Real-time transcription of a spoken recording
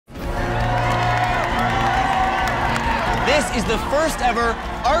This is the first ever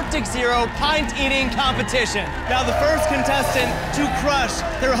Arctic Zero pint eating competition. Now the first contestant to crush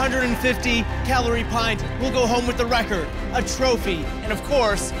their 150-calorie pint will go home with the record, a trophy, and of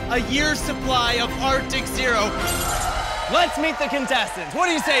course, a year's supply of Arctic Zero. Let's meet the contestants. What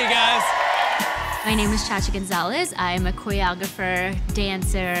do you say, you guys? My name is Chachi Gonzales. I'm a choreographer,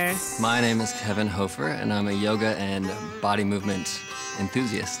 dancer. My name is Kevin Hofer, and I'm a yoga and body movement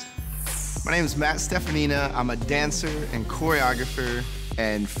enthusiast. My name is Matt Steffanina. I'm a dancer and choreographer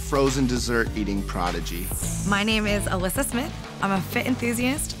and frozen dessert eating prodigy. My name is Alyssa Smith. I'm a fit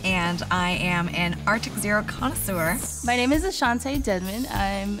enthusiast, and I am an Arctic Zero connoisseur. My name is Ashante Dedman.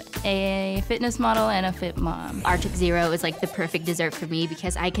 I'm a fitness model and a fit mom. Arctic Zero is like the perfect dessert for me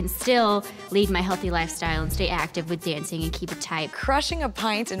because I can still lead my healthy lifestyle and stay active with dancing and keep it tight. Crushing a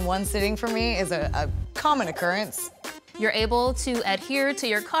pint in one sitting for me is a common occurrence. You're able to adhere to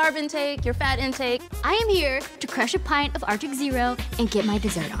your carb intake, your fat intake. I am here to crush a pint of Arctic Zero and get my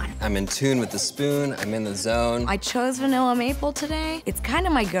dessert on. I'm in tune with the spoon. I'm in the zone. I chose vanilla maple today. It's kind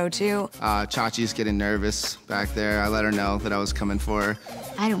of my go-to. Chachi's getting nervous back there. I let her know that I was coming for her.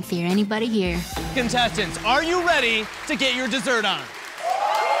 I don't fear anybody here. Contestants, are you ready to get your dessert on?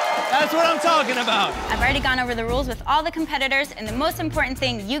 That's what I'm talking about. I've already gone over the rules with all the competitors, and the most important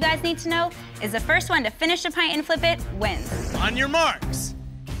thing you guys need to know is the first one to finish the pint and flip it wins. On your marks,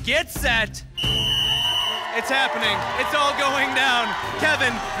 get set. It's happening. It's all going down.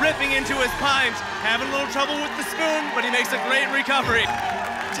 Kevin ripping into his pint, having a little trouble with the spoon, but he makes a great recovery.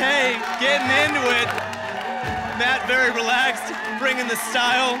 Tay getting into it. Matt very relaxed, bringing the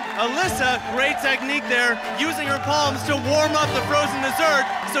style. Alyssa, great technique there, using her palms to warm up the frozen dessert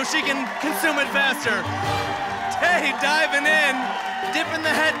so she can consume it faster. Tay diving in, dipping the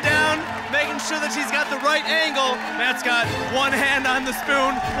head down, making sure that she's got the right angle. Matt's got one hand on the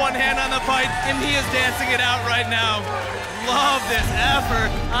spoon, one hand on the pint, and he is dancing it out right now. Love this effort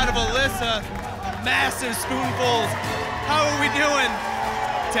out of Alyssa. Massive spoonfuls. How are we doing?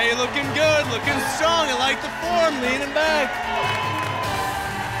 Tay looking good, looking strong. I like the form, leaning back.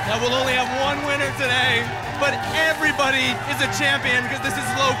 Now we'll only have one winner today, but everybody is a champion because this is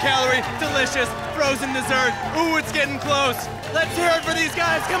low-calorie, delicious, frozen dessert. Ooh, it's getting close. Let's hear it for these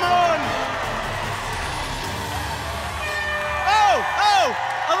guys, come on! Oh!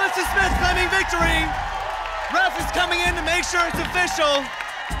 Alyssa Smith claiming victory. Ref is coming in to make sure it's official.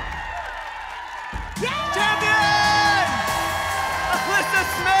 Champion! Alyssa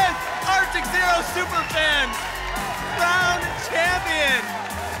Smith, Arctic Zero superfan, crowned champion.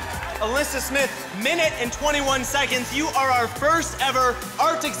 Alyssa Smith, minute and 21 seconds. You are our first ever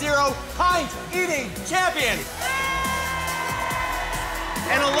Arctic Zero pint eating champion.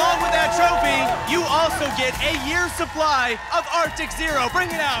 And along with that trophy, you also get a year's supply of Arctic Zero. Bring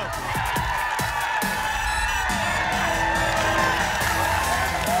it out.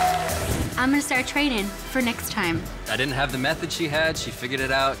 I'm gonna start training for next time. I didn't have the method she had. She figured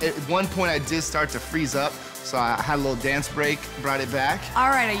it out. At one point, I did start to freeze up, so I had a little dance break, brought it back. All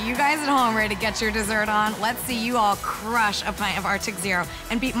right, are you guys at home ready to get your dessert on? Let's see you all crush a pint of Arctic Zero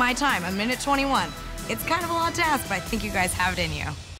and beat my time, 1:21. It's kind of a lot to ask, but I think you guys have it in you.